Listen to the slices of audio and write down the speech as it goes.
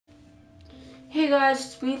guys,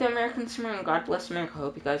 it's me, the American Summer, and God bless America.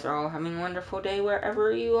 Hope you guys are all having a wonderful day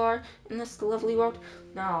wherever you are in this lovely world.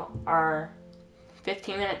 Now, our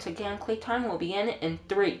 15 minutes of gameplay time will begin in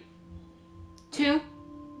 3, 2,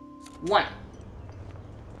 1.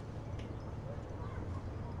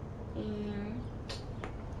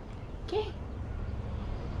 Okay.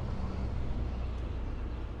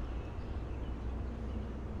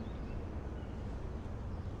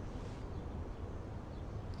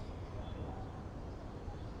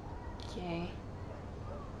 Okay.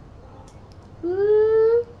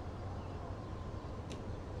 Woo.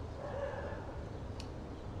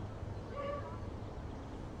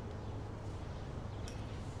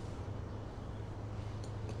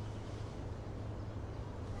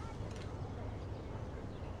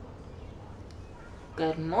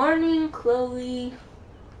 Good morning, Chloe.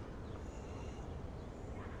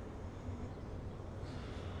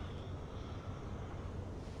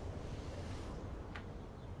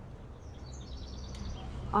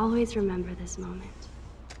 Always remember this moment.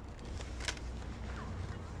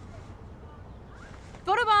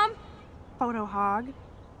 Photobomb! Photo hog.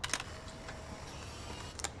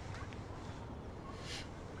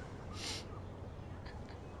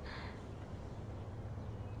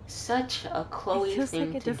 Such a Chloe It feels thing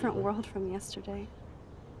like a to different do. world from yesterday.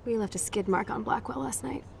 We left a skid mark on Blackwell last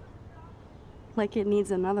night. Like it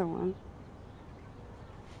needs another one.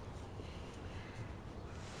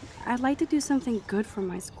 I'd like to do something good for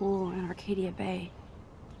my school in Arcadia Bay.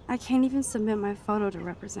 I can't even submit my photo to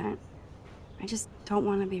represent. I just don't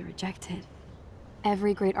want to be rejected.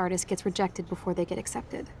 Every great artist gets rejected before they get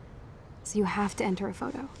accepted. So you have to enter a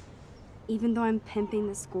photo. Even though I'm pimping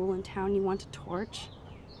the school in town you want to torch?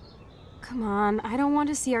 Come on, I don't want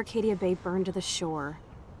to see Arcadia Bay burned to the shore.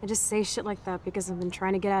 I just say shit like that because I've been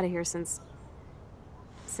trying to get out of here since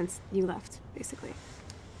you left, basically.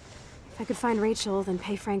 If I could find Rachel, then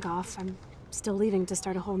pay Frank off, I'm still leaving to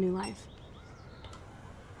start a whole new life.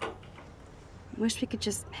 Wish we could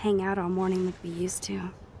just hang out all morning like we used to.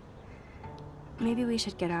 Maybe we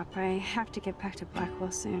should get up. I have to get back to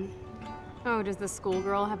Blackwell soon. Oh, does the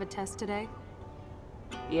schoolgirl have a test today?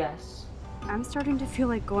 Yes. I'm starting to feel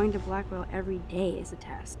like going to Blackwell every day is a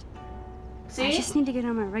test. See? I just need to get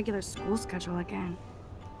on my regular school schedule again.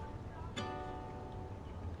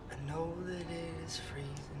 I know that it is freezing,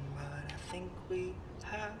 but I think we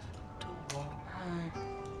have to walk.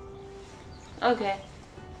 Okay.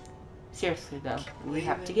 Seriously though, we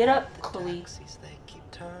have to get up, Chloe. They keep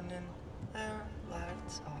turning their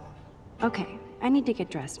lights off. Okay, I need to get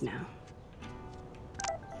dressed now.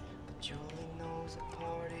 But Julie knows a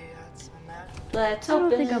party at some after. Let's I don't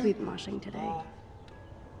open. think I'll be moshing today.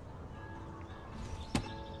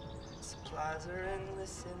 Supplies are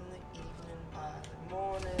endless in the evening, by the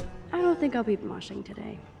morning. I don't think I'll be moshing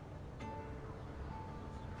today.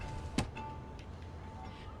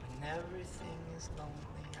 When everything is lonely,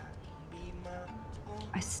 I can be my own.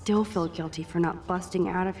 I still feel guilty for not busting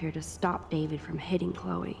out of here to stop David from hitting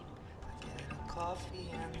Chloe. I get a coffee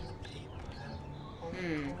and the paper, having a whole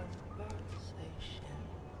conversation.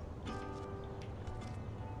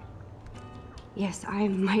 Yes, I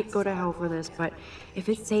might go to hell for this, but if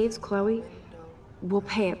it saves Chloe, we'll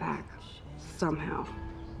pay it back. Somehow.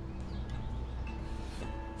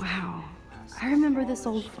 Wow. I remember this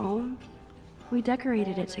old phone. We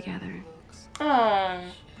decorated it together. Oh,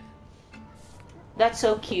 that's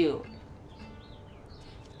so cute.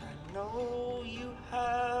 I know you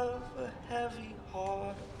have a heavy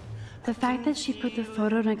heart. The fact that she put the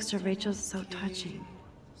photo next to Rachel's is so touching.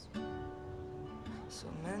 So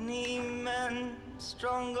many men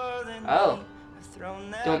stronger than Oh. me have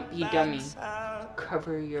thrown their Don't be dummy. backs out,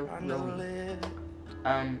 Cover your trying to really. live.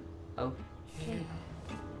 Okay.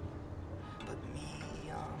 But me,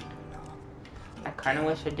 I'm not. I kind of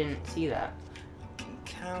wish I didn't see that. Can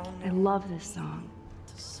count I love this song.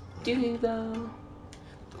 Do you though?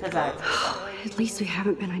 Because I. At least we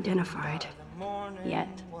haven't been identified. the morning Yet.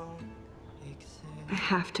 won't exist. I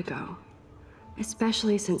have to go.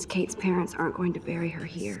 Especially since Kate's parents aren't going to bury her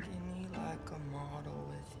here. Skinny like a model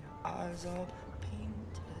with your eyes all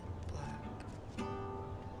painted black.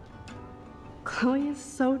 Chloe is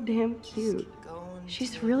so damn cute. Going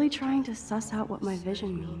She's really trying to suss out what my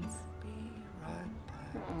vision means. be right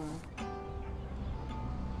back.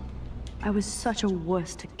 I was such a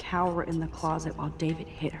wuss to cower in the closet while David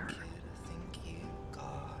hit her. Kid, I think you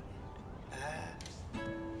got it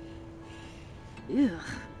bad. Ugh.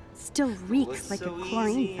 Still reeks like a So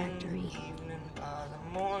chlorine easy in the factory. evening, by the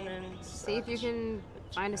morning, See if you can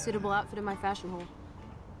find a suitable outfit in my fashion hole.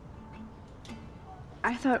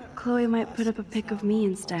 I thought Chloe might put up a pic of me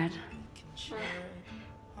instead. can share it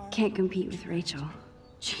on Can't compete with Rachel.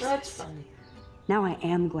 That's Jesus. funny. Now I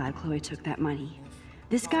am glad Chloe took that money.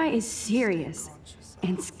 This guy is serious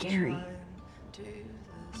and scary. Do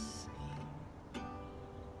the same.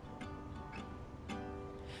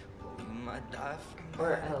 We might die from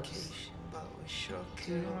Or else. medication, but we sure Do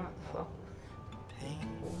kill not fuck. pain.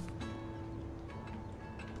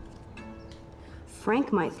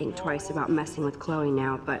 Frank might think twice about messing with Chloe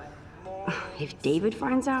now, but if David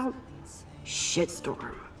finds out,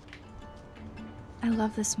 shitstorm. I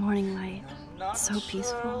love this morning light. It's so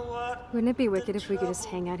peaceful. Wouldn't it be wicked if we could just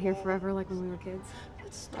hang out here forever like when we were kids?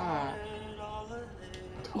 Aw.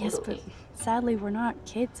 Yes, but Totally. sadly we're not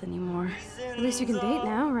kids anymore. At least you can date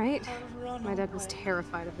now, right? My dad was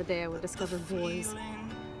terrified of the day I would discover boys.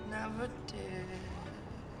 Never did.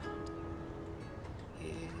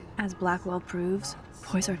 As Blackwell proves,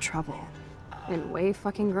 boys are trouble. And way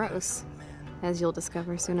fucking gross. As you'll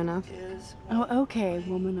discover soon enough. Oh, okay,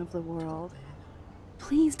 woman of the world.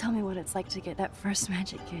 Please tell me what it's like to get that first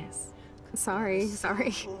magic kiss. Sorry.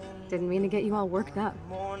 Didn't mean to get you all worked up.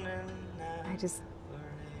 I just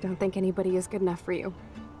don't think anybody is good enough for you.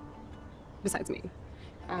 Besides me.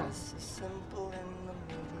 Oh. Simple in the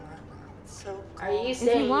moonlight. It's so Are you If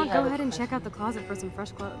saying you want, have go a ahead and crush check out on the me? closet for some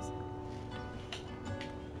fresh clothes.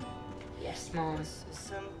 Yes, Mom.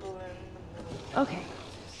 simple in the moonlight. Okay,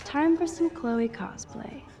 time for some Chloe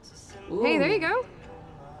cosplay. Hey, there Ooh. you go.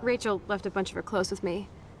 Rachel left a bunch of her clothes with me.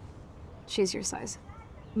 She's your size.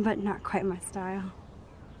 But not quite my style.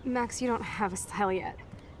 Max, you don't have a style yet.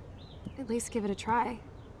 At least give it a try.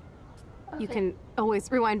 You can always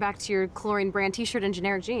rewind back to your chlorine brand t-shirt and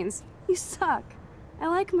generic jeans. You suck. I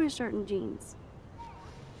like my shirt and jeans.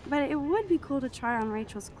 But it would be cool to try on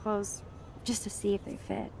Rachel's clothes just to see if they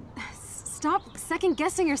fit. Stop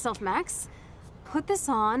second-guessing yourself, Max. Put this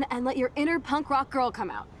on and let your inner punk rock girl come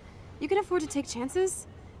out. You can afford to take chances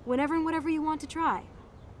whenever and whatever you want to try.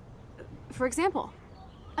 For example,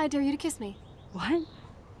 I dare you to kiss me. What?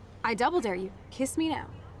 I double dare you. Kiss me now.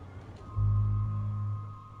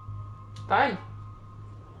 Fine.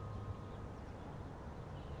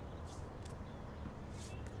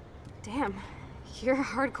 Damn, you're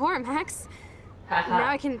hardcore, Max. Haha. Now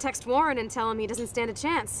I can text Warren and tell him he doesn't stand a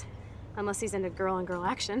chance. Unless he's into girl-on-girl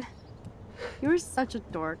action. You're such a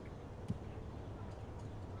dork.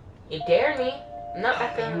 You dare me? I'm not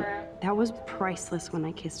backing around. That was priceless when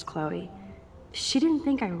I kissed Chloe. She didn't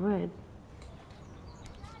think I would.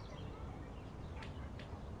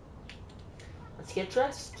 Let's get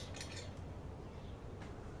dressed.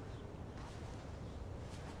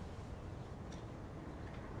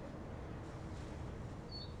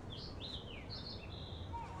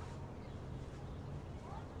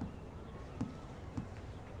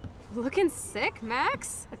 Looking sick,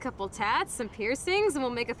 Max. A couple tats, some piercings, and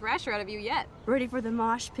we'll make a thrasher out of you yet. Ready for the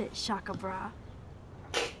mosh pit, Shaka Bra.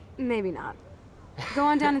 Maybe not. Go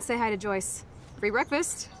on down and say hi to Joyce. Free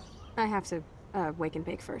breakfast. I have to wake and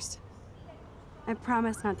bake first. I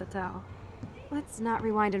promise not to tell. Let's not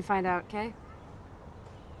rewind and find out, okay?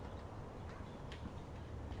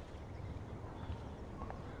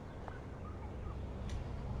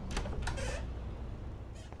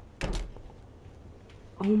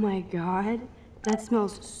 Oh my god, that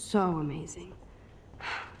smells so amazing.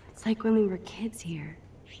 It's like when we were kids here.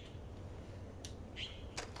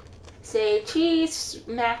 Say cheese,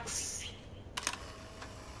 Max.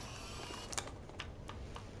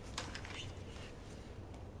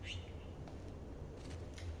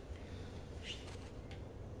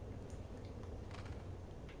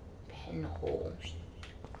 Pinhole.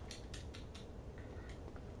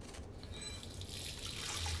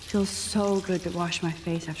 Feels so good to wash my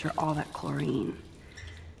face after all that chlorine.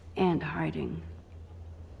 And hiding.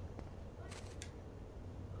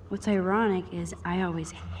 What's ironic is I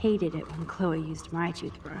always hated it when Chloe used my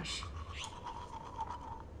toothbrush.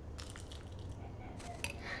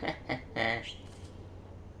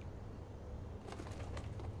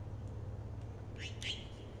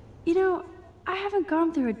 You know, I haven't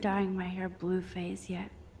gone through a dyeing my hair blue phase yet.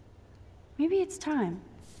 Maybe it's time.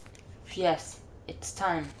 Yes, it's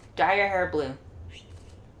time. Dye your hair blue.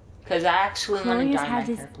 Because I actually want to Chloe has dye my had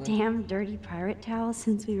this hair blue. damn dirty pirate towel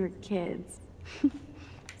since we were kids.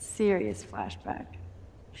 Serious flashback.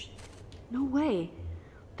 No way.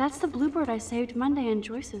 That's the bluebird I saved Monday in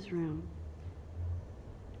Joyce's room.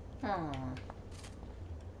 Aww.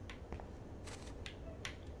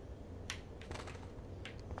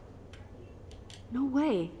 No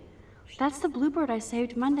way. That's the bluebird I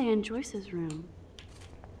saved Monday in Joyce's room.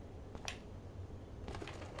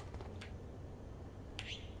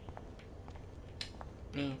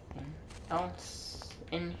 Anything else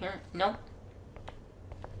in here? No?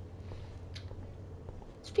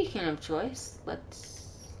 Speaking of Joyce, let's...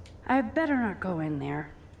 I better not go in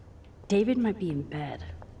there. David might be in bed.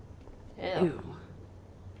 Ew. Ew.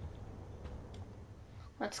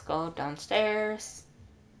 Let's go downstairs.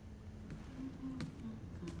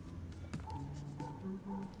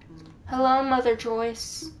 Hello, Mother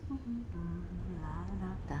Joyce.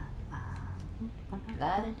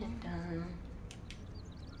 La-da-da-da.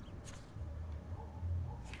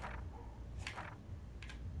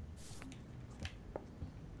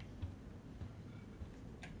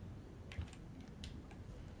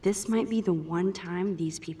 This might be the one time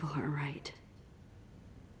these people are right.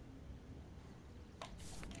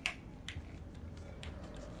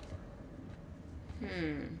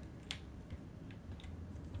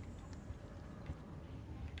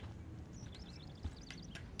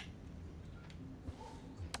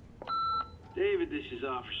 David, this is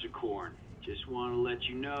Officer Korn. Just want to let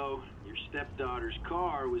you know your stepdaughter's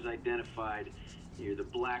car was identified near the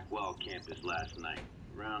Blackwell campus last night,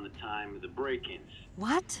 around the time of the break-ins.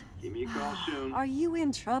 What? Give me a call soon. Are you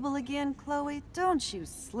in trouble again, Chloe? Don't you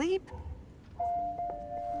sleep?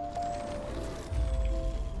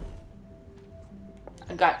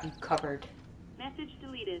 I got you covered. Message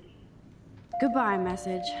deleted. Goodbye,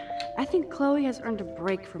 message. I think Chloe has earned a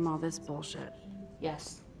break from all this bullshit.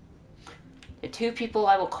 Yes. The two people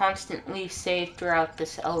I will constantly save throughout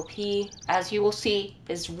this LP, as you will see,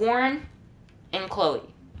 is Warren and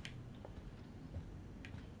Chloe.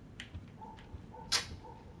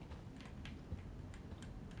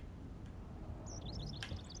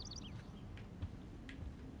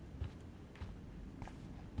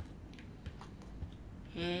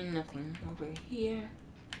 And nothing over here.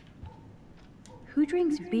 Who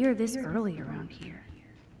drinks beer this early around here?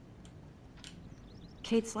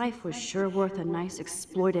 Kate's life was sure worth a nice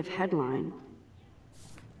exploitive headline.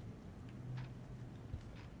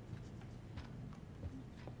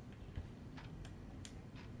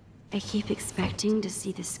 I keep expecting to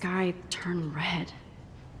see the sky turn red.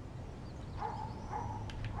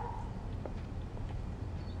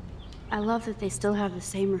 I love that they still have the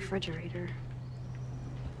same refrigerator.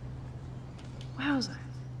 Wowza.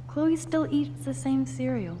 Chloe still eats the same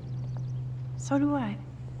cereal. So do I.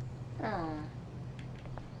 Oh.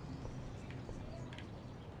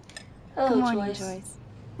 Hello, Good morning, Joyce. Joyce.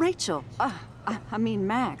 Rachel. I mean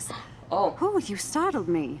Max. Oh, Oh, you startled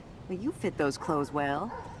me. Well, you fit those clothes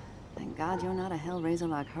well. Thank God you're not a hellraiser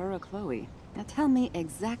like her or Chloe. Now tell me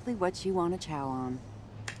exactly what you want to chow on.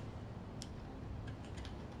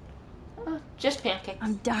 just pancakes.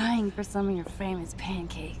 I'm dying for some of your famous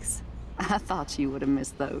pancakes. I thought you would have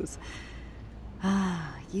missed those.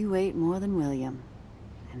 Ah, you ate more than William,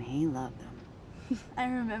 and he loved them. I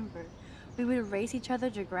remember. We would race each other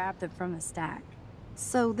to grab them from the stack.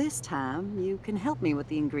 So this time, you can help me with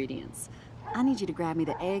the ingredients. I need you to grab me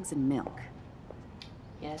the eggs and milk.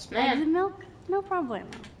 Yes, Eggs ma'am. and milk? No problemo.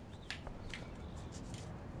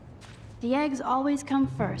 The eggs always come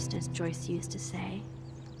first, as Joyce used to say.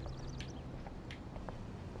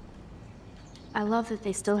 I love that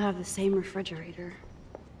they still have the same refrigerator.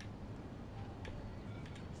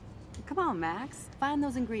 Come on, Max. Find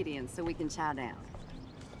those ingredients so we can chow down.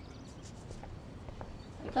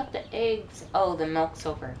 I got the eggs. Oh, the milk's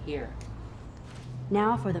over here.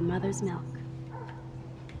 Now for the mother's milk.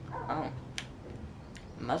 Oh.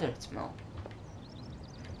 Mother's milk.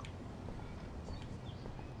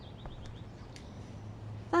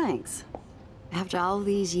 Thanks. After all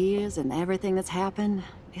these years and everything that's happened,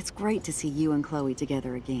 it's great to see you and Chloe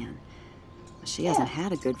together again. She hasn't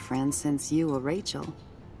had a good friend since you or Rachel.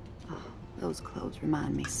 Oh, those clothes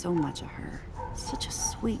remind me so much of her. Such a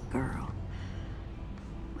sweet girl.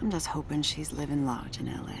 I'm just hoping she's living large in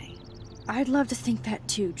LA. I'd love to think that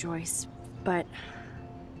too, Joyce, but...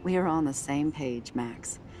 We're on the same page,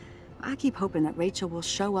 Max. I keep hoping that Rachel will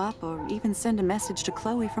show up or even send a message to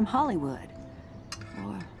Chloe from Hollywood.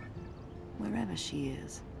 Or wherever she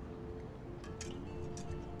is.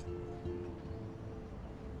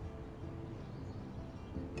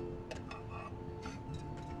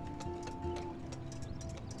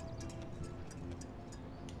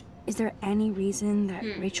 Is there any reason that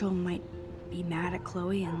Rachel might be mad at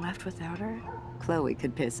Chloe and left without her? Chloe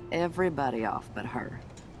could piss everybody off but her.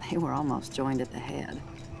 They were almost joined at the head.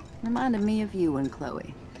 Reminded me of you and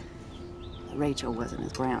Chloe. Rachel wasn't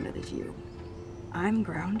as grounded as you. I'm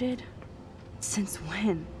grounded? Since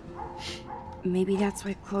when? Maybe that's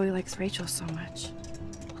why Chloe likes Rachel so much.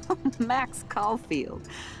 Max Caulfield.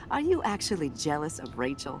 Are you actually jealous of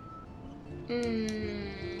Rachel?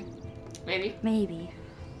 Maybe. Maybe.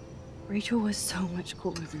 Rachel was so much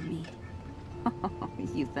cooler than me.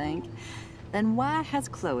 You think? then why has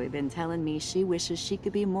Chloe been telling me she wishes she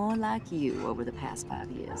could be more like you over the past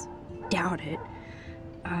 5 years? Doubt it.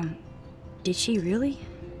 Did she really?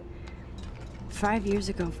 5 years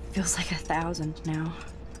ago feels like 1,000 now.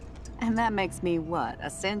 And that makes me what, a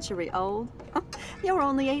century old? You're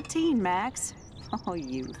only 18, Max. Oh,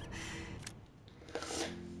 youth.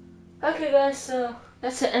 Okay guys, so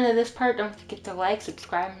that's the end of this part. Don't forget to like,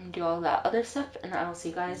 subscribe, and do all that other stuff, and I will see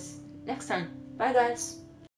you guys next time. Bye guys.